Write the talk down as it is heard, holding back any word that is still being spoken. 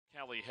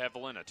Hallie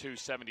Hevelin, a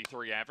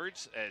 .273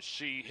 average as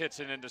she hits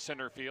it into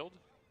center field.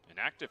 An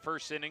active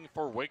first inning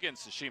for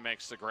Wiggins as she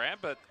makes the grab,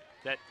 but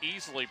that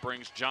easily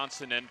brings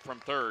Johnson in from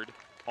third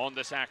on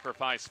the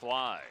sacrifice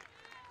fly.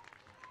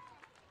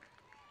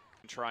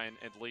 Try and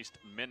at least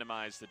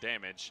minimize the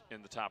damage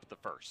in the top of the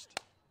first.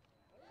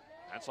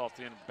 That's off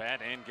the end of the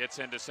bat and gets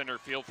into center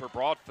field for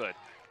Broadfoot.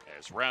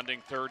 As rounding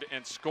third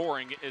and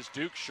scoring is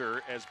Dukeshire,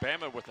 as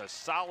Bama with a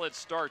solid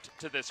start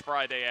to this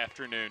Friday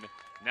afternoon,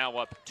 now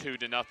up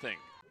 2-0.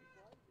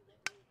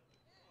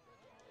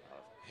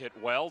 Hit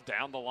well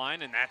down the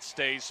line, and that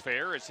stays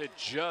fair as it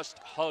just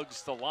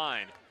hugs the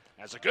line.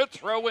 As a good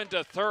throw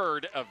into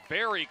third, a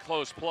very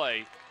close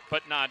play,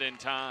 but not in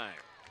time.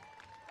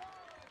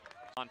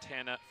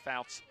 Montana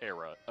Fouts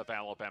era of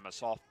Alabama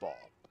softball.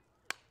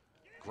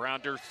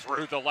 Grounder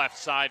through the left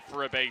side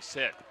for a base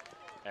hit.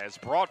 As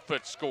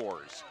Broadfoot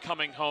scores,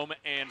 coming home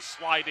and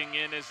sliding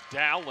in is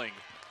Dowling,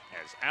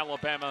 as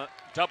Alabama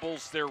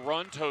doubles their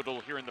run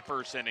total here in the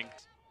first inning.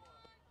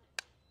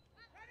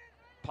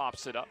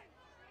 Pops it up.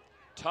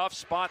 Tough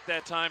spot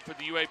that time for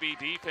the UAB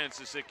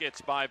defense as it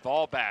gets by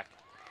Ballback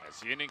as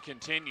the inning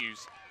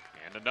continues,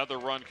 and another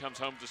run comes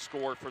home to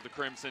score for the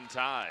Crimson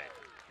Tide.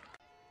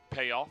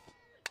 Payoff.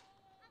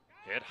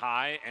 Hit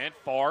high and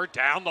far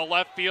down the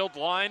left field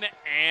line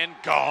and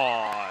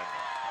gone.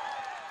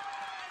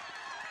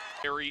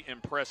 Very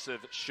impressive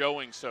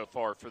showing so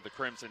far for the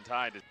Crimson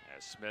Tide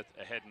as Smith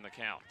ahead in the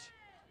count.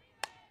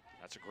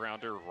 That's a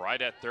grounder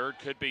right at third,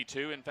 could be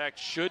two, in fact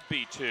should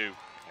be two,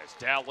 as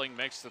Dowling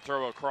makes the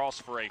throw across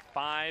for a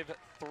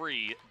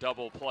 5-3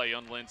 double play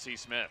on Lindsey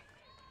Smith.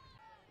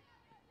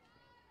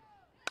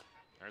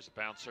 There's a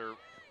bouncer,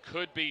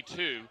 could be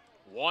two.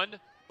 1,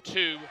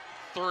 2,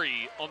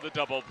 3 on the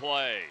double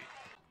play.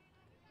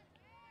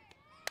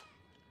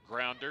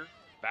 Grounder,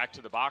 back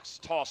to the box,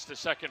 toss to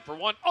second for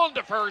one, on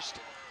to first,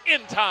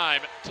 in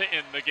time to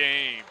end the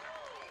game.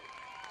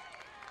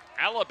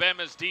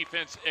 Alabama's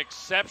defense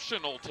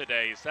exceptional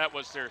today, as that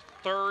was their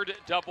third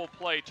double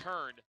play turned.